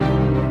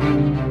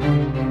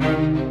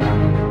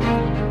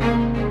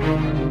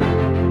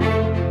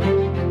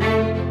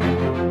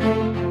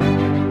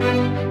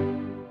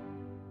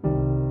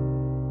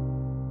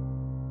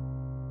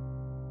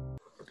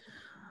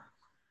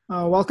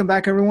Welcome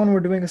back, everyone. We're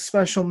doing a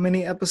special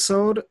mini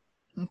episode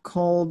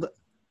called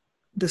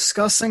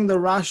Discussing the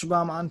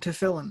Rashbam on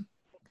Tefillin.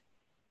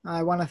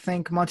 I want to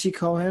thank Mottie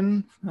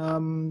Cohen,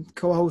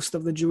 co-host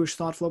of the Jewish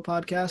Thought Flow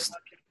podcast,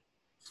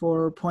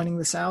 for pointing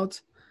this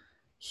out.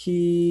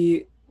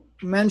 He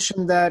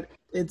mentioned that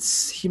it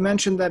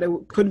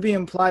could be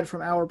implied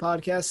from our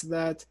podcast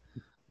that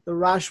the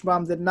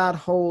Rashbam did not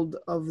hold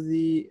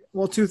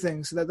two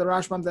things: that the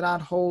Rashbam did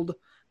not hold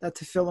that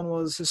Tefillin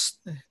was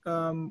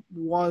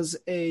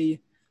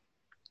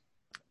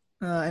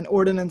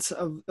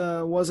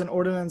an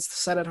ordinance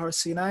set at Har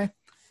Sinai,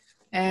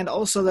 and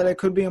also that it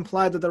could be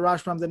implied that the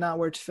Rashbam did not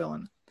wear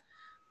Tefillin.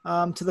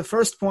 To the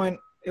first point,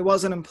 it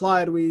wasn't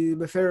implied. We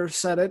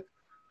said it.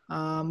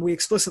 We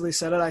explicitly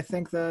said it. I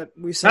think that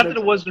we said not that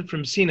it wasn't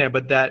from Sinai,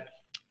 but that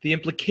the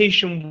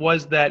implication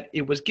was that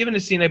it was given to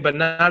Sinai, but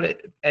not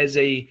as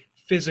a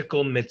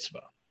physical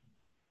mitzvah.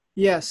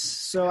 Yes.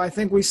 So I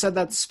think we said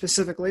that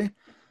specifically.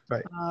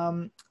 Right.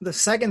 The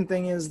second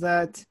thing is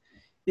that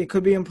it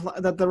could be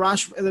implied that the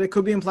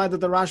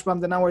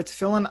Rashbam did not wear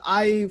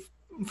tefillin.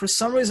 For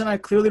some reason, I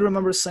clearly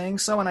remember saying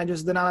so, and I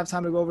just did not have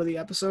time to go over the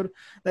episode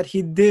that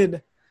he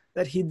did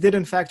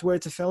in fact wear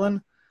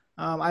tefillin.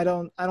 I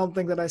don't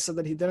think that I said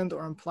that he didn't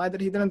or implied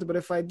that he didn't, but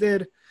if I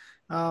did,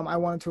 I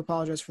wanted to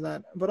apologize for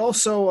that. But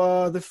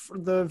also,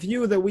 the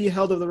view that we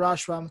held of the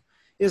Rashbam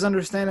is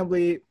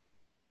understandably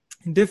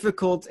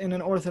difficult in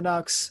an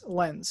Orthodox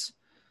lens.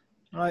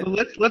 Right.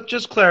 Well, let's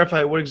just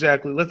clarify what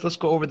exactly. Let's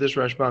go over this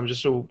Rashbam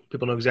just so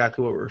people know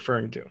exactly what we're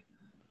referring to.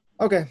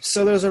 Okay,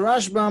 so there's a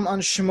Rashbam on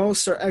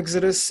Shemos or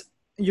Exodus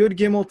Yud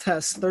Gimel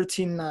Tes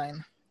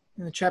 13:9,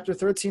 in chapter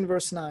 13,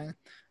 verse 9.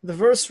 The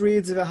verse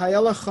reads,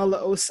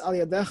 "V'hayalecha al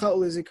yadecha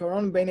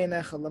ulizikaron bein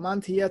einecha laman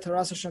tiyeh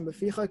taras Hashem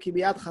beficha ki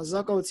biad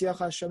chazaka utziacha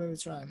Hashem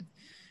mitzrayim."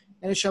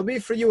 And it shall be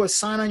for you a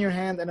sign on your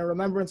hand and a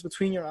remembrance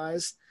between your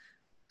eyes,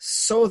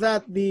 so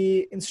that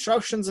the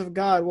instructions of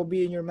God will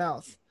be in your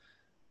mouth.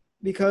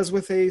 Because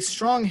with a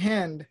strong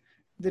hand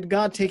did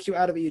God take you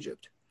out of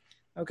Egypt.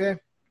 Okay?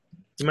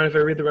 You mind if I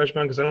read the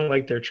Rashbam? Because I don't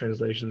like their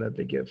translation that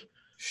they give.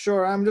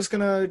 Sure. I'm just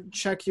going to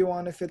check you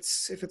on if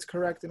it's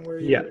correct and where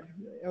you... Yeah.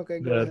 Okay,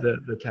 go ahead.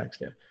 The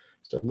text, yeah.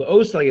 So,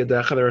 La'os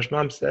la'yadecha, the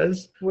Rashbam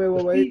says...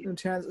 Wait.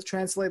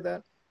 Translate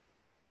that.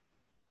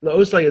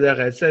 La'os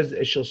la'yadecha, it says,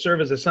 it shall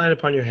serve as a sign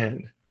upon your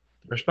hand.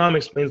 The Rashbam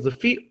explains,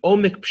 Lefi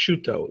Omek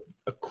pshuto,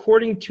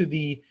 according to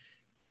the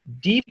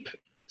deep...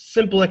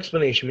 simple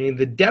explanation, meaning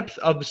the depth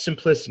of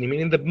simplicity,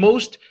 meaning the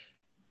most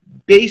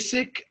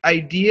basic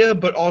idea,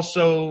 but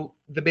also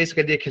the basic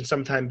idea can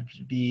sometimes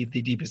be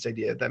the deepest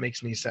idea, if that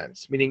makes any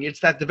sense. Meaning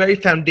it's that the very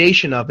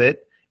foundation of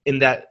it,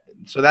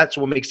 so that's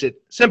what makes it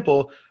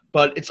simple,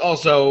 but it's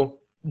also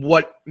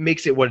what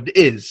makes it what it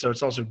is, so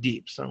it's also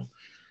deep. So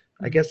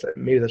I guess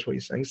maybe that's what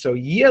he's saying. So,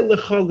 yeh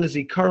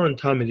lezikaron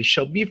tamid, it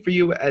shall be for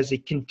you as a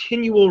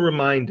continual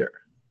reminder.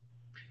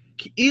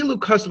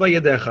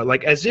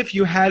 Like as if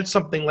you had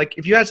something, like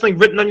if you had something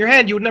written on your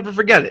hand, you would never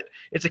forget it.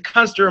 It's a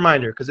constant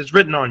reminder because it's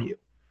written on you.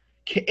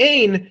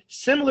 Ka'in,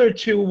 similar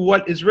to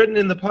what is written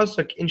in the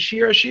pasuk in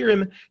Shir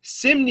Hashirim,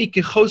 Simni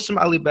kehosam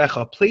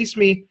alibecha, place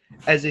me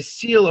as a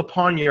seal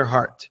upon your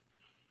heart.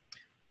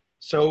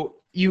 So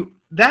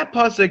that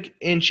pasuk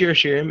in Shir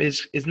Hashirim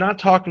is not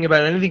talking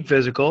about anything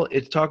physical.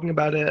 It's talking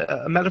about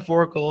a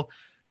metaphorical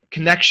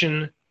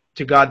connection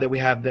to God that we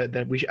have,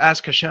 that we should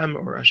ask Hashem,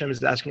 or Hashem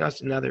is asking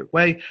us in another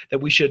way, that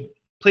we should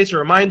place a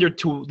reminder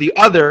to the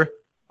other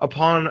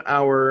upon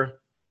our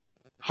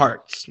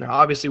hearts. Now,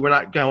 obviously, we're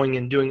not going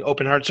and doing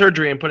open heart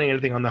surgery and putting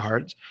anything on the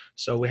heart,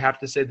 so we have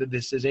to say that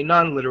this is a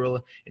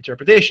non-literal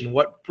interpretation.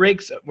 What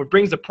brings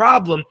the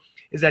problem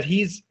is that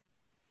he's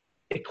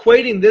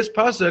equating this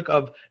pasuk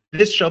of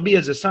this shall be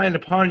as a sign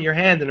upon your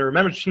hand and a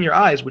remembrance between your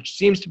eyes, which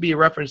seems to be a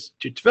reference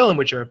to tefillin,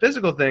 which are a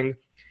physical thing,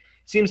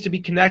 seems to be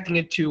connecting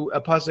it to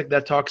a pasuk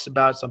that talks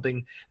about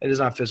something that is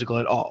not physical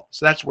at all.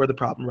 So that's where the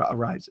problem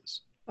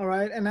arises. All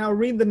right, and now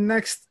read the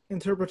next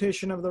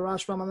interpretation of the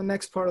Rashbam on the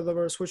next part of the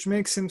verse, which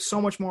makes him so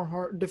much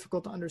more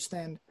difficult to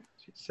understand.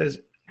 It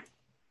says,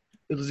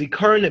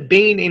 "Zikaron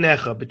bein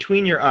einecha,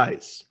 between your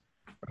eyes."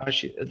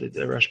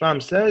 The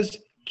Rashbam says,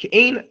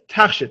 "Ka'in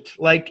tכשיט,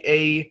 like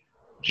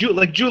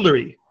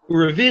jewelry,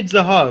 ורביד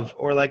zahav,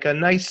 or like a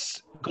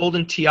nice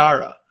golden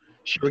tiara.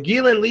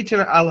 Sרגילין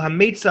ליתן al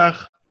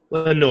המצח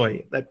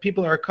לנוי, that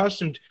people are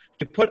accustomed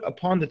to put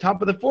upon the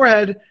top of the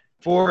forehead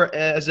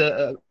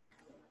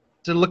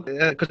to look,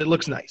 because it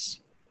looks nice,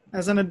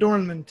 as an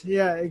adornment."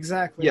 Yeah,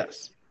 exactly.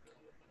 Yes.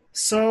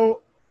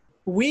 So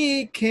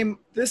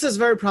this is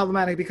very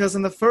problematic because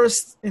in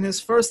his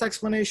first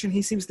explanation,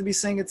 he seems to be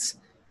saying it's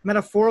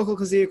metaphorical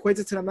because he equates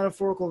it to the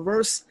metaphorical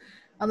verse.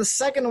 On the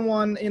second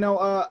one,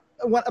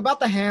 about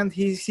the hand,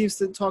 he seems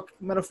to talk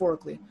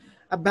metaphorically.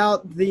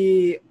 About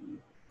the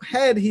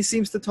head, he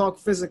seems to talk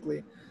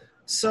physically.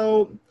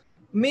 So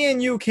me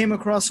and you came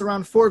across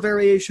around 4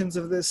 variations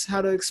of this,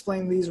 how to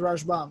explain these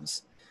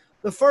Rashbams.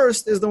 The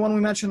first is the one we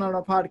mentioned on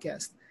our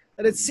podcast,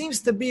 that it seems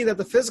to be that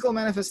the physical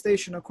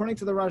manifestation, according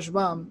to the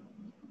Rashbam,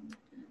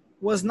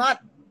 was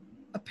not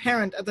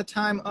apparent at the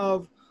time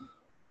of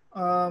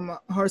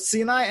Har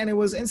Sinai, and it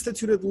was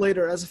instituted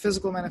later as a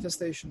physical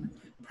manifestation,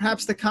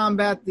 perhaps to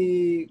combat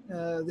the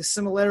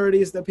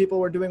similarities that people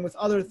were doing with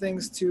other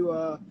things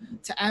to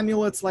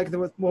amulets, like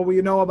what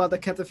we know about the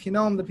Ketef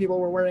Hinom, the people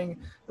were wearing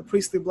the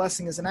priestly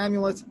blessing as an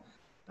amulet,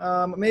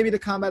 maybe to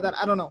combat that,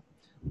 I don't know.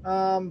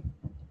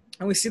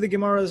 And we see the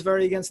Gemara is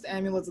very against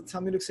amulets, the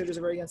Talmudic sages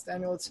are very against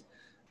amulets.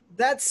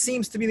 That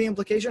seems to be the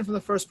implication from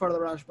the first part of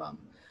the Rashbam.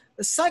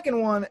 The second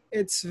one,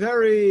 it's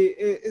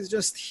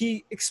just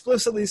he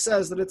explicitly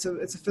says that it's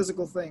a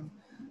physical thing.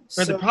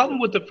 Right, the problem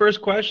with the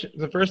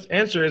first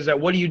answer is that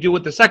what do you do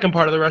with the second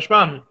part of the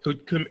Rashbam,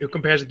 who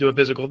compares it to a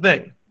physical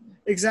thing?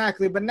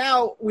 Exactly, but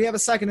now we have a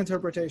second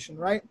interpretation,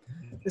 right?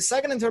 The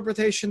second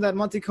interpretation that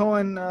Mottie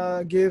Cohen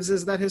gives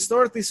is that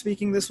historically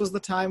speaking, this was the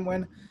time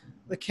when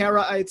the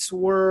Karaites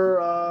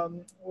were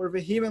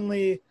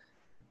vehemently,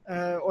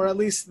 or at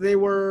least they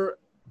were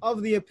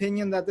of the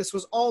opinion that this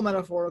was all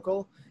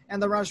metaphorical,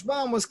 and the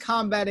Rashbam was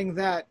combating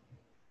that.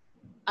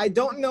 I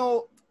don't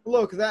know.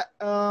 Look, that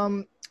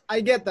I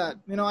get that.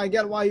 I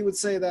get why he would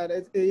say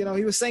that. He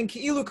was saying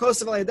 "Ke'ilu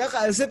kosev al yadecha,"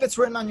 as if it's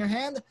written on your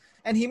hand,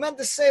 and he meant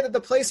to say that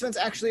the placement's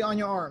actually on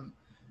your arm.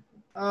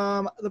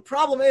 The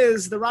problem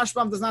is the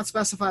Rashbam does not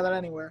specify that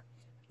anywhere.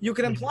 You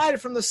can imply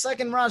it from the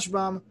second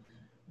Rashbam,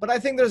 but I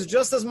think there's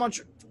just as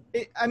much.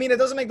 It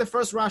doesn't make the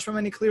first Rashbam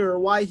any clearer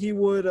why he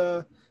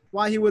would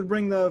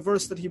bring the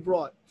verse that he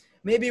brought.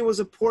 Maybe it was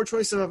a poor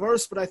choice of a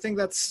verse, but I think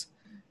that's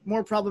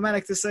more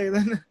problematic to say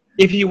than.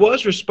 If he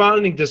was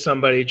responding to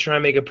somebody trying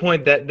to make a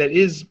point that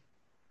is,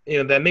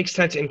 that makes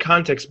sense in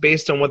context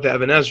based on what the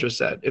Even Ezra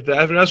said. If the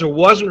Even Ezra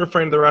wasn't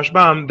referring to the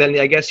Rashbam, then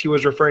I guess he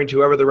was referring to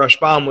whoever the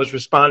Rashbam was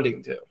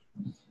responding to.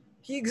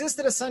 He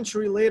existed a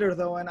century later,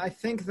 though, and I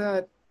think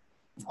that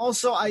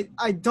also I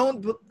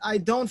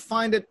don't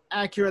find it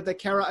accurate that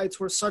Karaites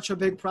were such a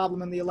big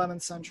problem in the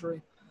 11th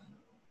century.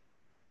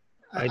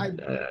 They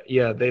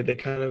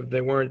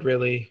weren't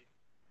really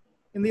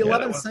in the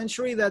 11th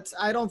century.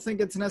 I don't think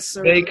it's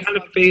necessary. They kind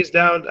of phased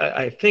out.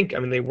 I think.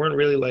 They weren't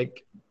really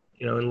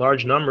in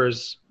large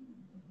numbers.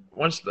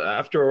 Once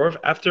after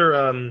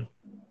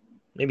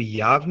maybe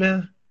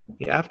Yavne,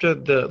 after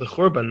the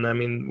Churban.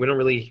 We don't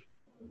really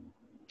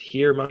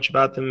hear much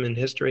about them in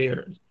history,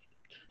 or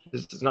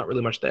there's not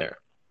really much there.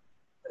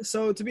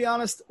 So to be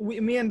honest,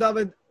 me and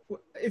David,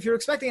 if you're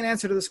expecting an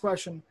answer to this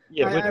question,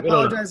 I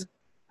apologize.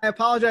 I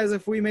apologize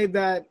if we made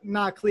that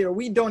not clear.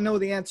 We don't know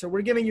the answer.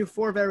 We're giving you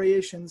 4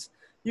 variations.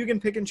 You can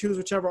pick and choose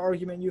whichever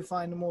argument you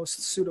find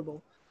most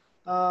suitable.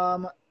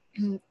 So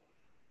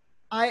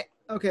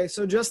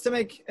just to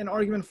make an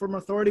argument from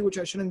authority, which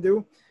I shouldn't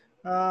do,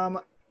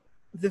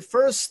 the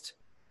first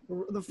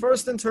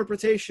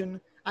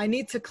interpretation, I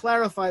need to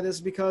clarify this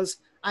because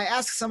I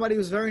asked somebody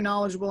who's very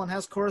knowledgeable and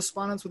has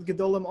correspondence with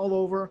Gedolim all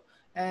over,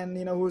 and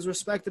who is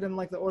respected in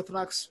the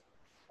Orthodox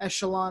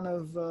echelon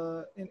of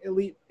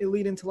elite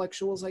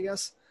intellectuals, I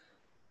guess.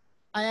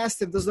 I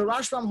asked him, does the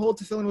Rashbam hold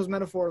tefillin was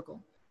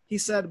metaphorical? He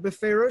said,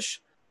 beferish,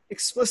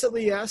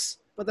 explicitly yes,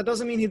 but that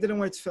doesn't mean he didn't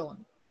wear tefillin.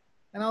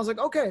 And I was like,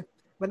 okay.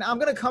 But now I'm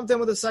going to come to him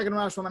with a second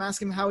Rashbam and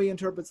ask him how he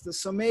interprets this.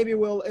 So maybe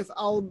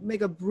I'll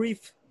make a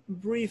brief,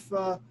 if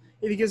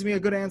he gives me a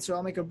good answer,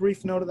 I'll make a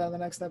brief note of that in the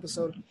next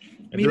episode.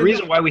 And the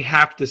reason why we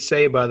have to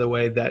say, by the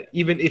way, that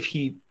even if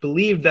he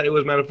believed that it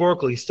was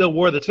metaphorical, he still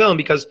wore the tefillin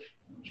because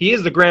he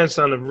is the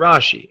grandson of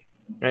Rashi,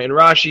 right? And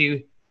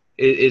Rashi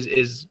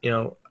is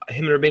him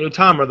and Rabbeinu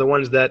Tam are the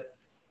ones that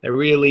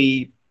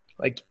really,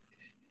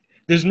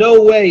 there's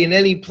no way in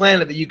any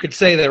planet that you could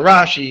say that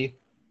Rashi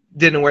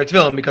didn't wear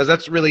tefillin, because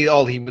that's really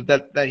all he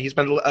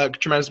spent a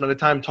tremendous amount of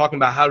time talking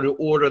about how to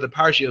order the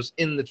parshios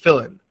in the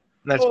tefillin.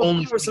 And that's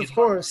of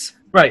course.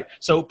 Right.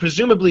 So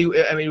presumably,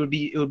 it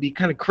would be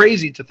kind of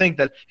crazy to think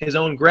that his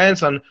own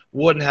grandson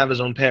wouldn't have his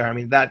own pair.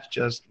 That's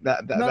just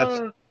that's.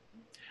 No.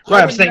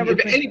 Right, I'm saying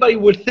if anybody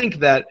would think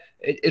that,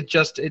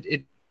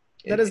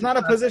 that is not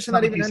a position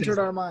that even entered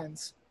our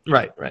minds.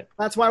 Right.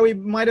 That's why we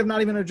might have not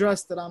even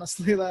addressed it,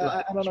 honestly. I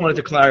don't know. Just wanted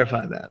to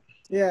clarify that.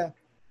 Yeah.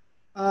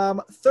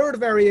 Third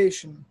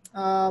variation.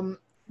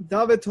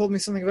 David told me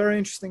something very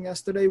interesting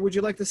yesterday. Would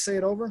you like to say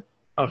it over?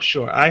 Oh,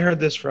 sure. I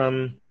heard this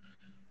from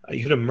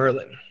Yehuda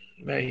Merlin,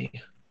 very,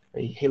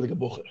 very heilige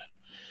Bucher.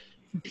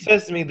 He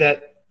says to me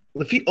that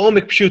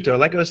Omek Pshuto,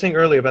 like I was saying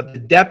earlier about the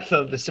depth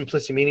of the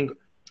simplicity, meaning,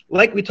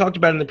 like we talked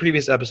about in the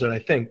previous episode, I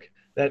think,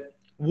 that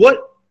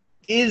what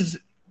is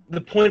the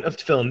point of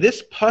tefillin?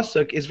 This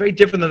pasuk is very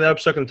different than the other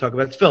pasukim talk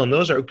about tefillin.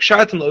 Those are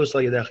ukshartim la'os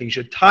la'yadecha. You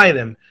should tie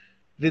them.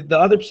 The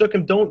other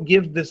pasukim don't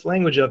give this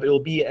language of it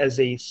will be as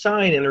a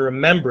sign and a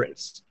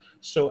remembrance.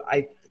 So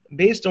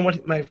based on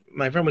what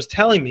my friend was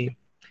telling me,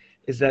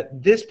 is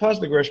that this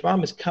pasuk,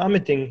 Rashbam is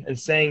commenting and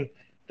saying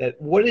that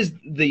what is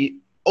the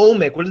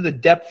Omek, what is the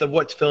depth of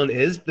what tefillin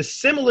is,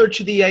 similar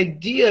to the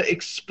idea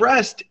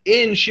expressed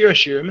in Shir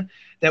Hashirim,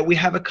 that we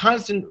have a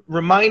constant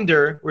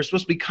reminder, we're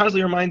supposed to be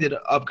constantly reminded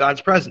of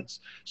God's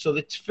presence. So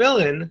the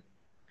tefillin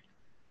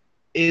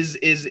is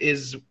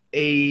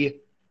a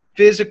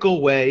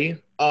physical way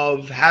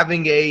of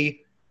having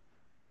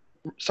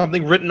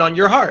something written on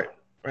your heart,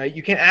 right?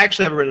 You can't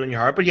actually have it written on your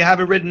heart, but you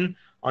have it written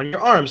on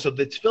your arm. So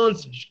the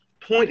tefillin's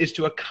point is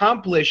to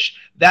accomplish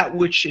that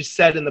which is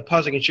said in the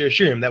pasuk in Shir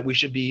Hashirim, that we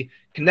should be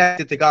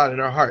connected to God in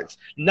our hearts.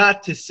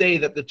 Not to say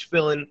that the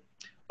tefillin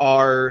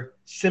are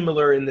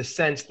similar in the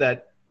sense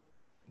that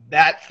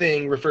that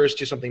thing refers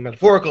to something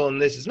metaphorical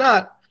and this is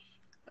not.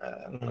 I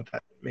don't know if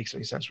that makes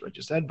any sense what I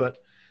just said,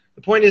 but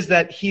the point is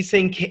that he's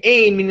saying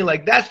ka'in, meaning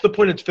like that's the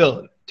point of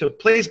tefillin, to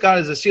place God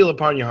as a seal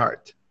upon your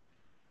heart.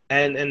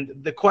 And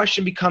the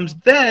question becomes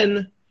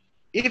then,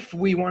 if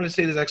we want to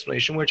say this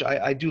explanation, which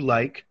I do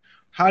like,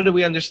 how do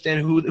we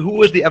understand who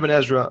was the Ibn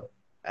Ezra?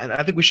 And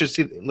I think we should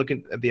look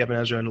at the Ibn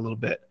Ezra in a little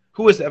bit.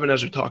 Who was the Ibn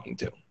Ezra talking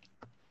to?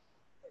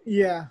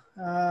 Yeah.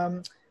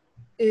 I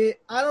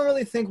don't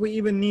really think we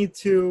even need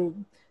to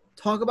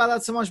talk about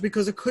that so much,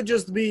 because it could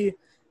just be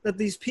that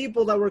these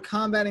people that were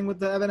combating with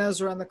the Ibn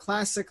Ezra and the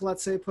classic,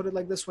 let's say, put it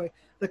like this way,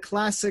 the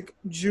classic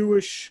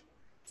Jewish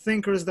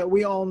thinkers that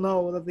we all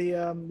know, that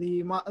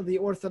the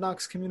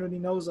Orthodox community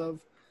knows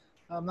of,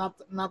 not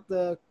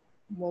the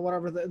right.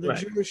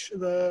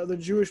 the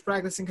Jewish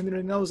practicing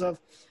community knows of,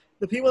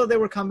 the people that they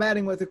were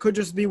combating with, it could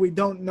just be we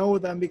don't know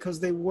them because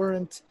they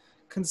weren't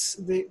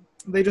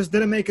they just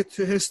didn't make it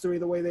to history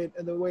the way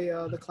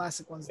the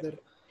classic ones did.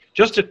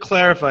 Just to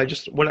clarify,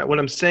 just what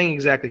I'm saying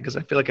exactly, because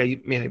I feel like I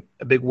made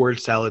a big word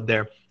salad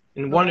there.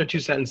 In one or two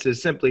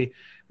sentences, simply,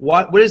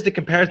 what is the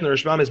comparison that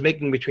Rashbam is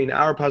making between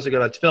our pasuk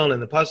about tefillin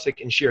and the pasuk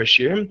in Shir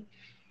Hashirim?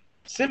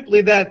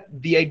 Simply that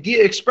the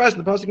idea expressed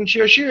in the pasuk in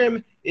Shir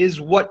Hashirim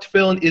is what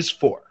tefillin is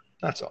for.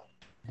 That's all.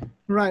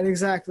 Right,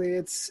 exactly.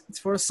 It's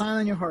for a sign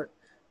on your heart.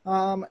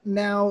 So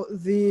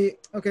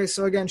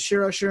again,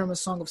 Shir Hashirim is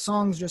Song of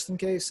Songs, just in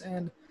case,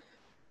 and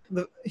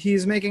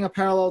he's making a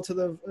parallel to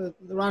the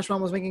Rashbam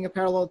was making a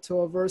parallel to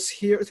a verse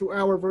here, to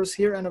our verse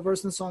here, and a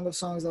verse in Song of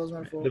Songs that was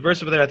meant for. The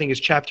verse over there, I think, is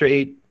chapter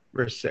 8,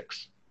 verse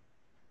 6.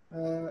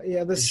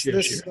 This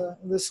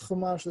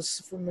Chumash,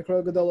 this from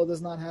Mikra Gedola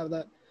does not have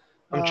that.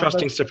 I'm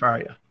trusting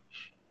Sefaria.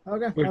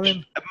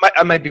 Okay,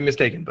 I might be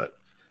mistaken, but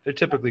they're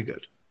typically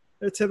good.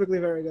 They're typically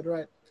very good,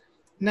 right?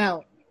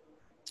 Now,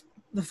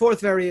 the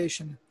fourth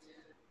variation.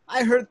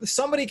 I heard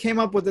somebody came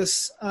up with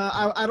this.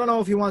 I don't know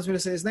if he wants me to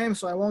say his name,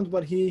 so I won't.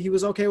 But he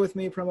was okay with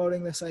me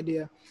promoting this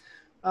idea.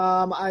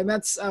 I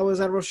was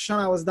at Rosh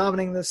Hashanah. I was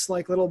davening this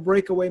like little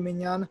breakaway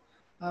minyan.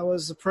 I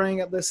was praying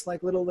at this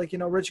like little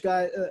rich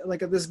guy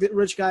at this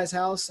rich guy's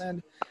house,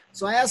 and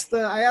so I asked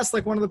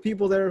like one of the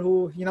people there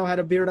who had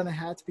a beard and a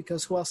hat,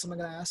 because who else am I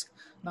gonna ask?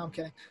 No, I'm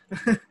kidding.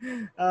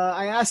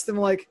 I asked him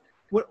like,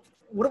 what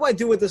do I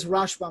do with this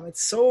Rashbam?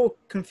 It's so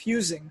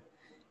confusing.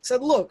 He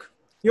said, look.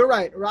 You're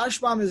right.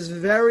 Rashbam is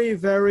very,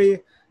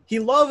 very, he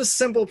loves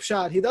simple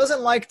pshat. He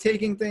doesn't like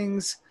taking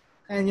things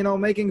and,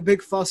 making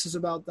big fusses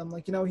about them.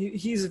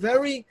 He's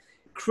very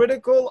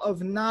critical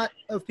of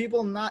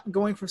people not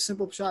going for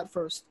simple pshat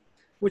first,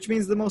 which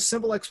means the most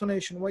simple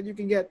explanation, what you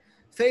can get,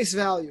 face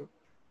value.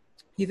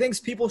 He thinks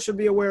people should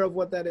be aware of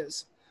what that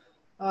is.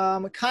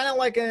 Kind of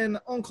like an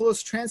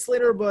Onkelos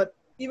translator, but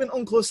even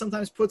Onkelos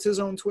sometimes puts his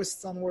own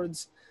twists on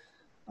words.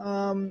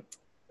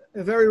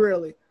 Very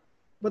rarely.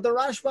 But the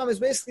Rashbam is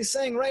basically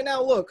saying right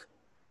now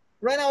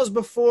is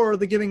before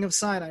the giving of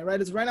Sinai,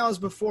 right? Right now is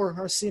before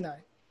Har Sinai.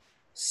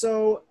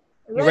 So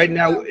right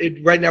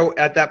now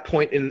at that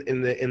point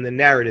in the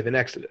narrative in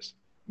Exodus.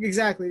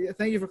 Exactly.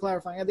 Thank you for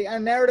clarifying. At the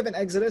narrative in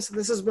Exodus,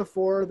 this is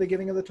before the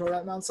giving of the Torah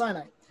at Mount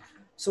Sinai.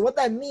 So what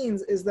that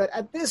means is that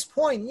at this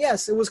point,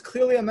 yes, it was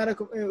clearly a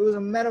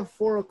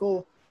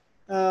metaphorical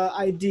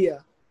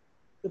idea.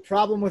 The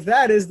problem with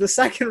that is the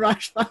second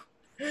Rashbam.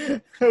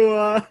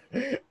 Who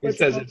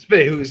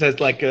says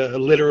like a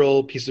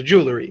literal piece of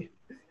jewelry.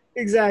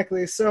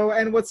 Exactly. So,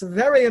 and what's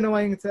very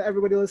annoying to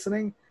everybody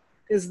listening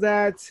is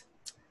that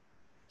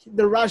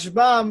the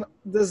Rashbam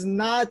does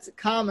not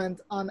comment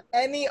on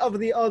any of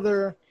the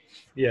other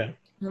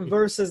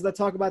verses that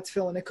talk about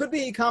tefillin. It could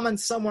be he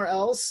comments somewhere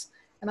else,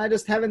 and I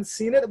just haven't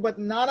seen it, but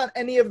not on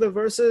any of the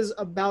verses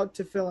about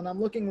tefillin. I'm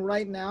looking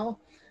right now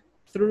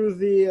through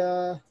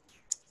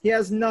he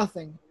has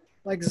nothing,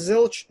 like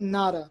zilch,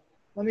 nada.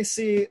 Let me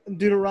see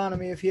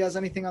Deuteronomy if he has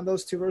anything on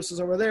those two verses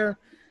over there.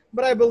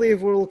 But I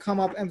believe we'll come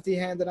up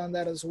empty-handed on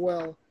that as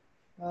well.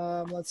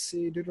 Let's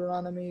see,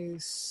 Deuteronomy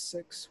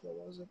 6, what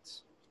was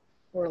it?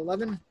 Or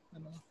 11? I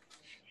don't know.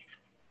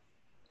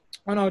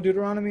 Oh, no,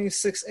 Deuteronomy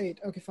 6:8.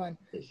 Okay, fine.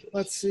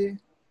 Let's see.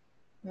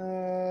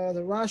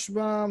 The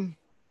Rashbam,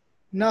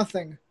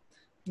 nothing.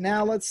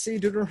 Now let's see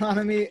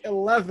Deuteronomy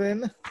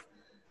 11.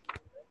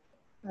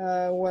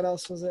 What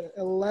else was it?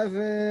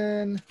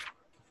 11...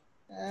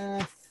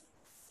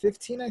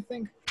 15, I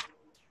think.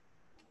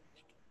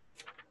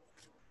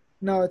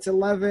 No, it's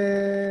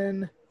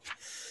 11.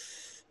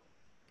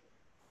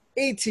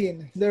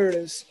 18. There it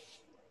is.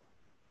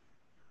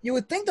 You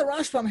would think the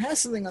Rashbam has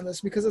something on this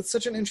because it's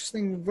such an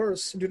interesting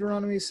verse.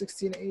 Deuteronomy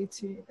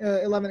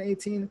 11,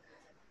 18.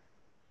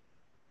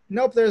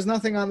 Nope, there's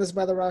nothing on this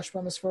by the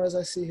Rashbam as far as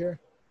I see here.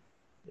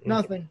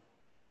 Nothing.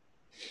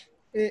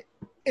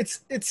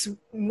 It's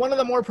one of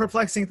the more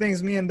perplexing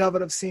things me and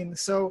David have seen.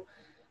 So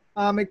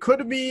it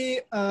could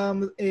be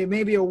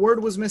maybe a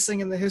word was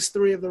missing in the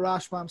history of the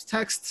Rashbam's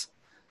texts.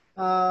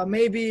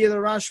 Maybe the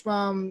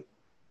Rashbam,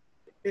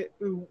 it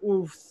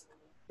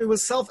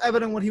was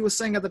self-evident what he was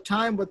saying at the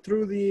time, but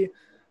through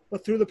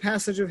the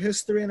passage of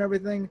history and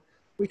everything,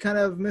 we kind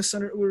of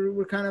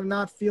we're kind of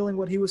not feeling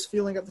what he was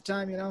feeling at the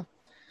time,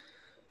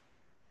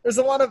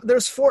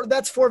 There's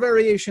four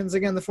variations.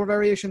 Again, the four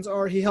variations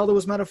are: he held it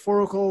was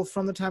metaphorical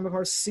from the time of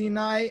Har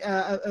Sinai,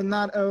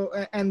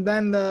 and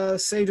then the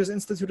sages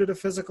instituted a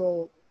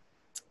physical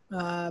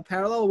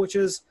parallel, which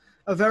is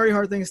a very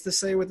hard thing to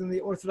say within the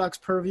Orthodox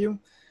purview.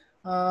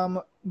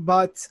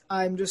 But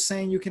I'm just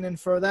saying you can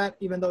infer that,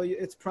 even though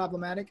it's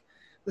problematic.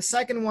 The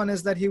second one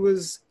is that he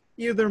was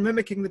either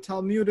mimicking the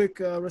Talmudic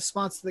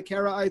response to the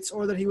Karaites,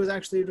 or that he was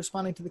actually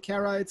responding to the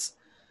Karaites.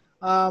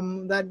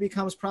 That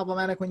becomes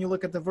problematic when you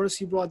look at the verse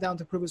he brought down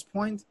to prove his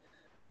point.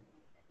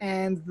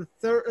 And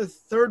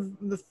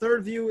the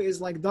third view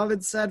is like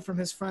David said from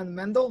his friend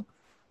Mendel,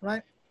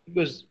 right? It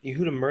was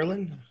Yehuda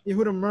Merlin?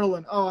 Yehuda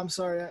Merlin. Oh, I'm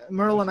sorry.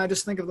 Merlin, I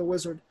just think of the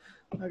wizard.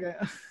 Okay.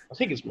 I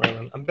think it's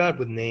Merlin. I'm bad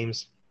with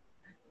names.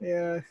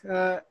 Yeah.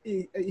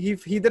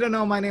 He didn't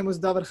know my name was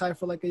David Chai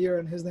for like a year,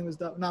 and his name was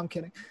David. No, I'm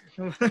kidding.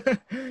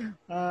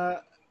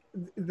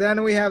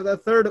 Then we have the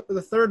third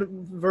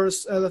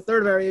verse, the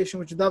third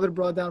variation, which David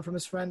brought down from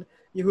his friend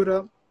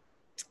Yehuda,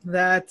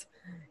 that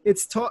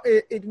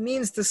it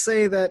means to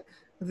say that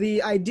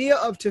the idea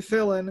of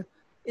tefillin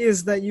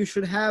is that you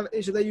should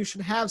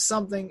have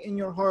something in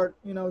your heart,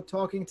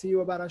 talking to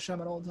you about Hashem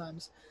at all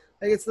times.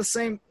 Like it's the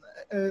same.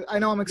 I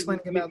know I'm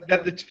explaining about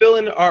that. The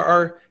tefillin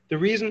are the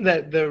reason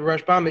that the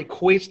Rashbam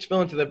equates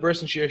tefillin to the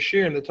verse in Shir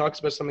Hashirim that talks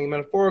about something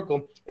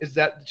metaphorical is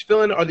that the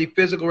tefillin are the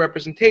physical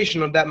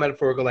representation of that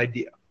metaphorical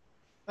idea.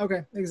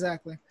 Okay,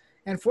 exactly.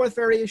 And fourth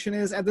variation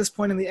is at this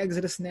point in the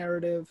Exodus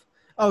narrative.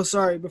 Oh,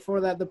 sorry. Before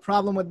that, the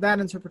problem with that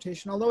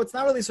interpretation, although it's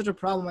not really such a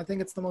problem, I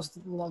think it's the most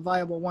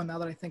viable one now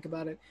that I think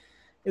about it,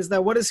 is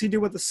that what does he do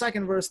with the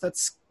second verse that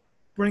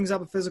brings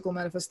up a physical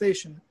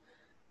manifestation?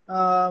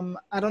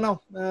 I don't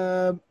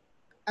know.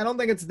 I don't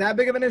think it's that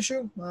big of an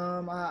issue.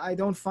 I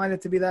don't find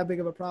it to be that big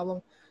of a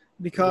problem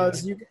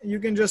because you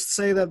can just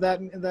say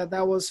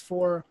that was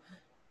for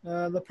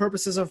the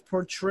purposes of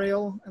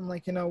portrayal and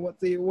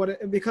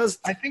because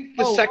I think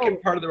the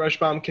second part of the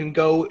Rashbam can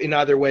go in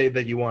either way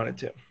that you want it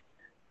to.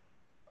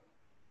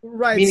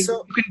 Right. Meaning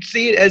so you could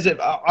see it as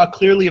a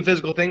clearly a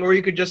physical thing, or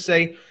you could just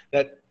say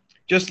that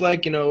just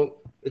like the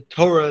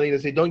Torah, they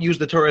say don't use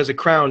the Torah as a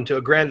crown to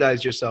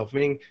aggrandize yourself.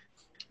 Meaning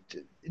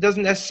it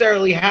doesn't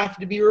necessarily have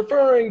to be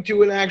referring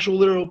to an actual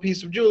literal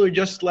piece of jewelry,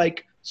 just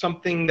like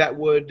something that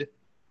would,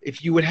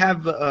 if you would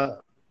have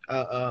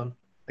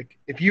like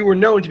if you were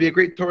known to be a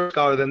great Torah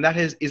scholar, then that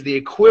is the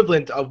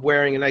equivalent of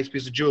wearing a nice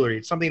piece of jewelry.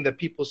 It's something that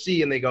people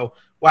see and they go,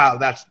 wow,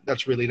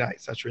 that's really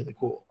nice. That's really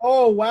cool.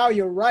 Oh, wow,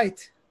 you're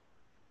right.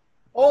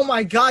 Oh,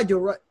 my God, you're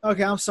right.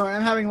 Okay, I'm sorry.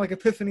 I'm having like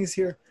epiphanies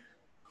here.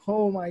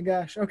 Oh, my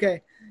gosh.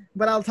 Okay.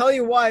 But I'll tell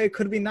you why it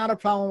could be not a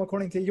problem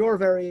according to your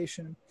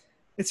variation.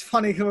 It's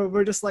funny.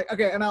 We're just like,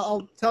 okay, and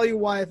I'll tell you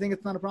why I think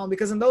it's not a problem.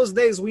 Because in those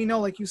days, we know,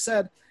 like you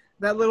said,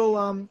 that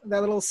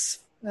little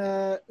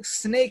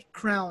snake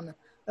crown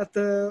that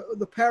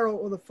the pharaoh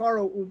or the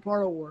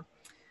pharaoh wore.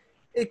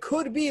 It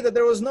could be that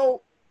there was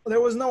no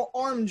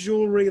arm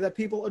jewelry that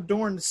people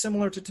adorned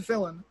similar to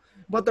tefillin,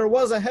 but there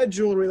was a head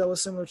jewelry that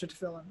was similar to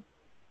tefillin.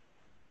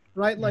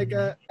 Right, like,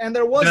 and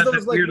there was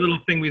those like weird little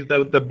thing with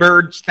the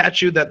bird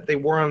statue that they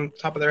wore on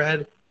top of their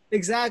head.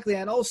 Exactly,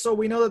 and also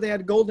we know that they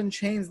had golden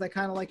chains that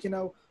kind of like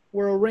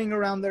were a ring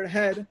around their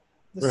head,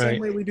 the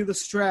same way we do the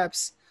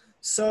straps.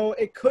 So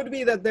it could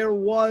be that there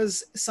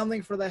was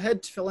something for the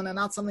head tefillin and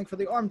not something for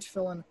the arm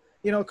tefillin,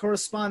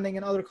 corresponding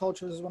in other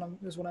cultures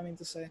is what I mean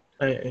to say.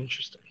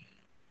 Interesting.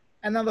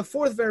 And now the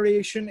fourth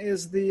variation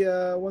is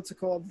the what's it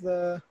called?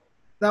 That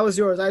was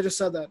yours. I just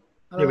said that.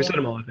 We said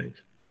them all. I think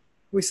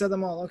we said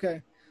them all.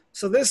 Okay.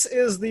 So this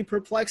is the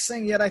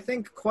perplexing, yet I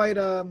think quite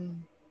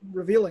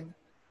revealing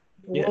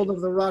world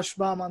of the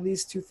Rashbam on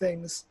these two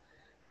things.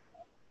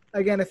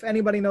 Again, if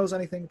anybody knows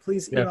anything,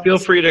 please feel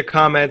free to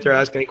comment or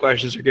ask any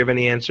questions or give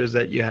any answers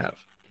that you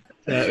have.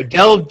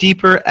 Delve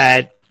deeper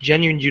at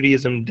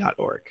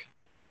genuinejudaism.org.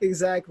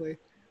 Exactly.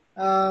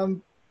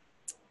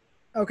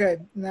 Okay,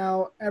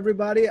 now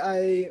everybody,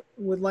 I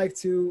would like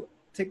to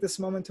take this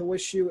moment to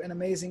wish you an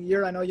amazing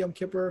year. I know Yom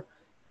Kippur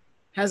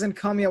hasn't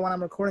come yet when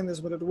I'm recording this,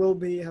 but it will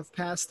have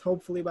passed,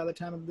 hopefully, by the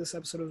time of this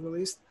episode is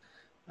released.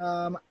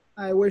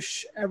 I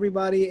wish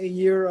everybody a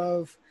year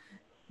of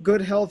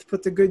good health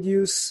put to good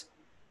use,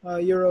 a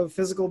year of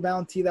physical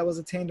bounty that was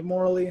attained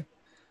morally,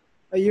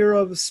 a year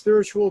of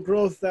spiritual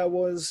growth that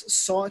was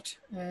sought,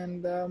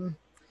 and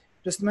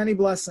just many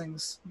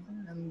blessings.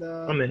 And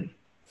Amen.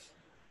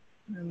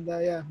 And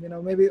may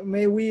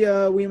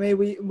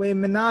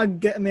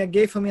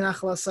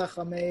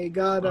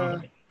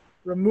God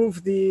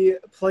remove the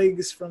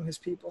plagues from his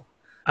people.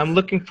 I'm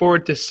looking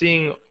forward to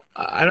seeing.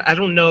 I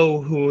don't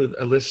know who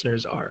the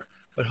listeners are,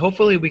 but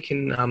hopefully we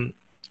can.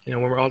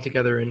 When we're all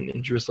together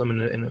in Jerusalem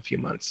in a few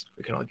months,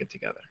 we can all get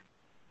together.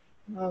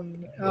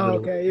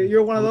 Okay,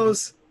 you're one of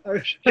those.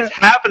 It's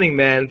happening,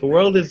 man. The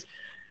world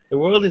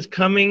is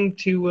coming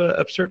to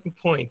a certain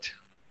point.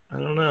 I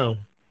don't know.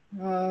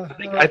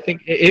 I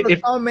think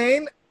if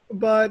Amen,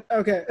 but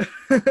okay.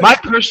 My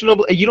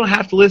personal, you don't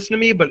have to listen to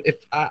me, but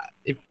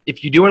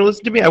if you do want to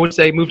listen to me, I would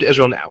say move to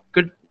Israel now.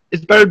 Good.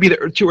 It's better to be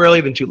there too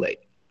early than too late.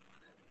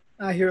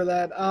 I hear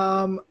that.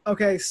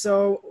 Okay,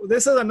 so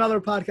this is another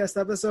podcast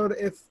episode.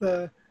 If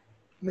the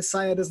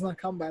Messiah does not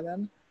come by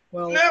then,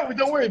 well, no,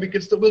 don't worry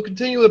because we'll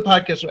continue the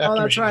podcast after. Oh,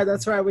 that's right.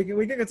 That's right. We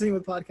can continue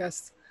with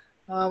podcasts,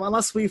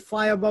 unless we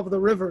fly above the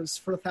rivers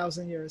for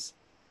 1,000 years.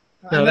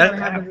 No,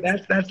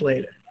 that's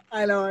later.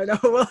 I know.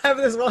 We'll have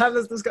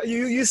this discussion.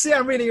 You see,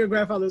 I'm reading your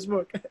grandfather's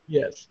book.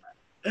 Yes.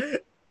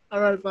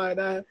 All right,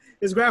 fine.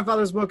 His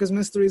grandfather's book is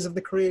Mysteries of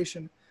the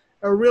Creation,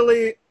 a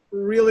really,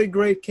 really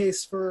great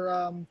case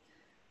for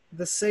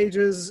the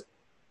sages'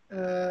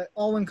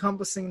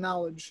 all-encompassing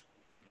knowledge,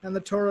 and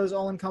the Torah's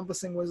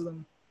all-encompassing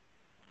wisdom.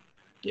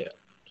 Yeah.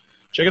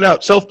 Check it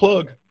out.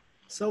 Self-plug.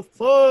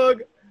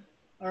 Self-plug.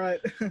 All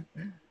right.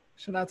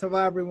 Shana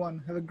Tova,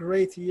 everyone. Have a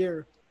great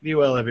year. Be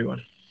well,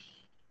 everyone.